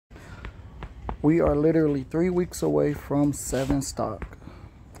We are literally 3 weeks away from SevenStock,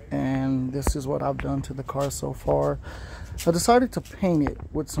 and this is what I've done to the car so far. I decided to paint it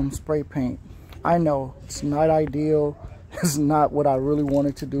with some spray paint. I know it's not ideal, it's not what I really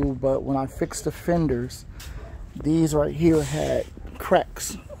wanted to do, but when I fixed the fenders, these right here had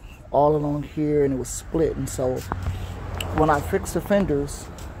cracks all along here and it was split. And so when I fixed the fenders,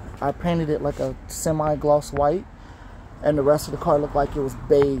 I painted it like a semi-gloss white, and the rest of the car looked like it was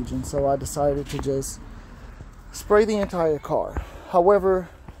beige. And so I decided to just spray the entire car. However,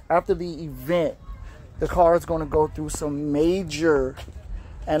 after the event, the car is going to go through some major,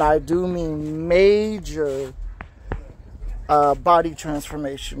 and I do mean major, body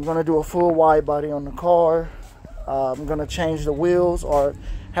transformation. I'm going to do a full wide body on the car. I'm going to change the wheels, or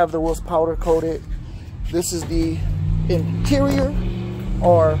have the wheels powder coated. This is the interior,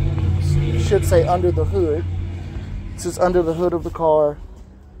 or should say under the hood. This is under the hood of the car.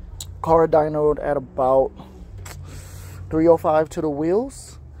 Car dynoed at about 305 to the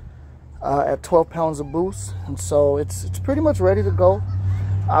wheels, at 12 pounds of boost. And so it's pretty much ready to go.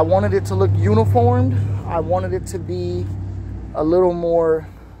 I wanted it to look uniformed. I wanted it to be a little more,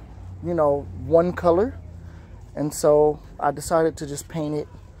 you know, one color. And so I decided to just paint it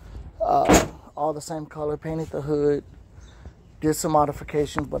all the same color, painted the hood, did some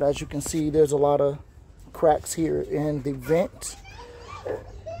modifications, but as you can see, there's a lot of cracks here in the vent,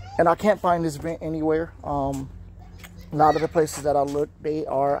 and I can't find this vent anywhere. A lot of the places that I look, they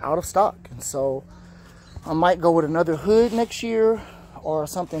are out of stock, and so I might go with another hood next year or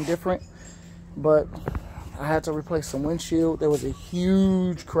something different. But I had to replace some windshield. There was a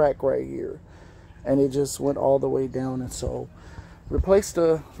huge crack right here, and it just went all the way down. And so replaced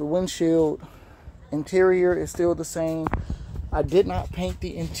the windshield. Interior is still the same. I did not paint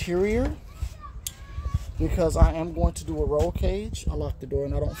the interior because I am going to do a roll cage. I locked the door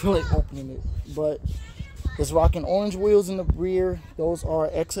and I don't feel like opening it, but it's rocking orange wheels in the rear. Those are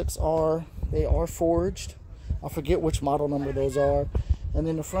XXR. They are forged. I forget which model number those are. And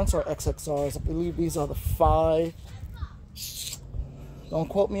then the fronts are XXRs. I believe these are the 5, don't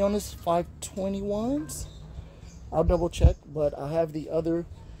quote me on this, 521s. I'll double check, but I have the other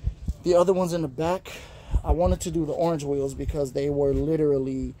ones in the back. I wanted to do the orange wheels because they were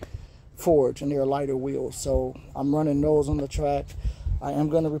literally forged and they're lighter wheels. So I'm running those on the track. I am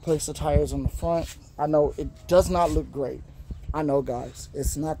going to replace the tires on the front. I know it does not look great. I know, guys,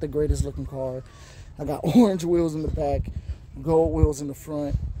 it's not the greatest looking car. I got orange wheels in the back, gold wheels in the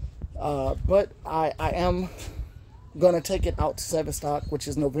front. But I am going to take it out to SevenStock, which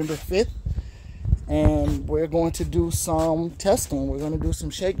is November 5th. And we're going to do some testing. We're going to do some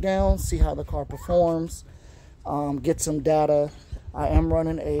shakedowns, see how the car performs, get some data. I am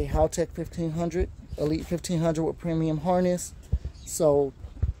running a Haltech 1500, Elite 1500 with premium harness. So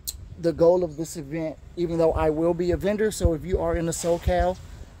the goal of this event, even though I will be a vendor, so if you are in the SoCal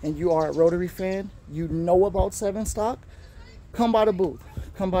and you are a Rotary fan, you know about SevenStock, come by the booth.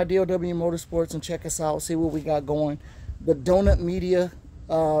 Come by DOW Motorsports and check us out, see what we got going. The Donut Media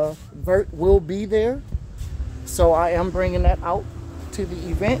vert will be there, so I am bringing that out to the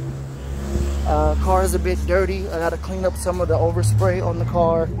event. Car is a bit dirty. I got to clean up some of the overspray on the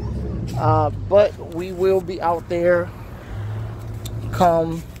car, but we will be out there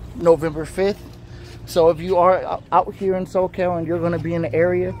come November 5th. So if you are out here in SoCal and you're going to be in the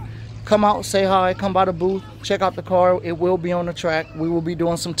area, come out, say hi, come by the booth, check out the car. It will be on the track. We will be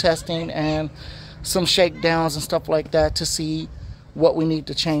doing some testing and some shakedowns and stuff like that to see what we need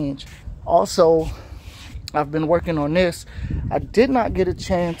to change. Also, I've been working on this. I did not get a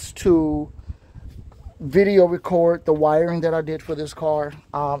chance to video record the wiring that I did for this car.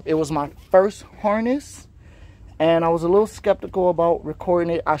 It was my first harness, and I was a little skeptical about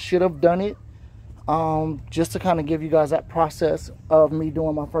recording it. I should have done it just to kind of give you guys that process of me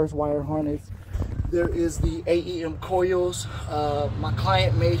doing my first wire harness. There is the AEM coils. My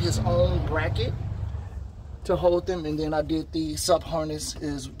client made his own bracket to hold them, and then I did the sub harness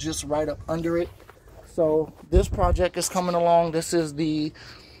is just right up under it. So this project is coming along. This is the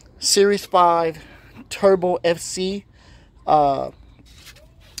Series 5 Turbo FC.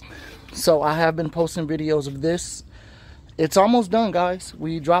 So I have been posting videos of this. It's almost done, guys.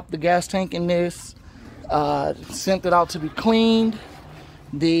 We dropped the gas tank in this, sent it out to be cleaned.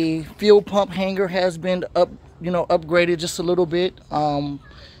 The fuel pump hanger has been upgraded just a little bit.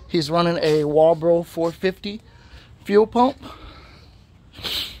 He's running a Walbro 450 fuel pump.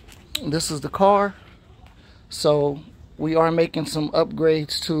 This is the car. So we are making some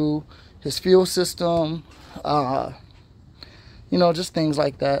upgrades to his fuel system, just things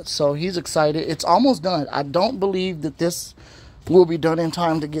like that. So he's excited. It's almost done. I don't believe that this will be done in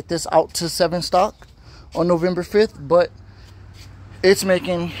time to get this out to SevenStock on November 5th, but it's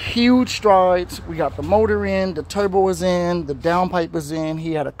making huge strides. We got the motor in, the turbo is in, the downpipe is in.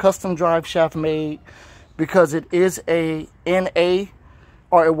 He had a custom drive shaft made because it is a NA,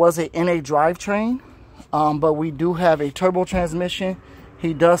 or it was a NA drivetrain, but we do have a turbo transmission.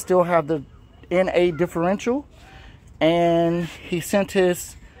 He does still have the NA differential, and he sent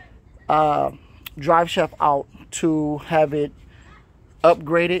his drive shaft out to have it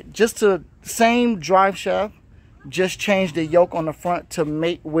upgraded. Just the same drive shaft, just change the yoke on the front to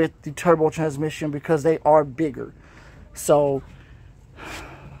mate with the turbo transmission because they are bigger. So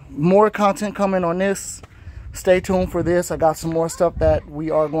more content coming on this. Stay tuned for this. I got some more stuff that we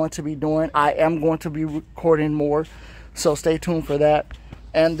are going to be doing. I am going to be recording more, so stay tuned for that.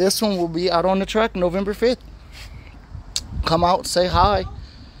 And this one will be out on the track November 5th. Come out, say hi,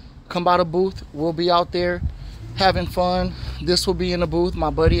 come by the booth. We'll be out there having fun. This will be in the booth. My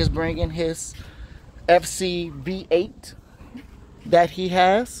buddy is bringing his FC V8 that he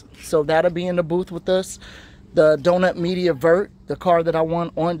has, so that'll be in the booth with us. The Donut Media Vert, the car that I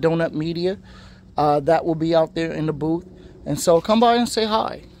won on Donut Media, that will be out there in the booth. And so come by and say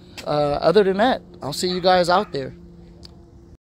hi. Other than that, I'll see you guys out there.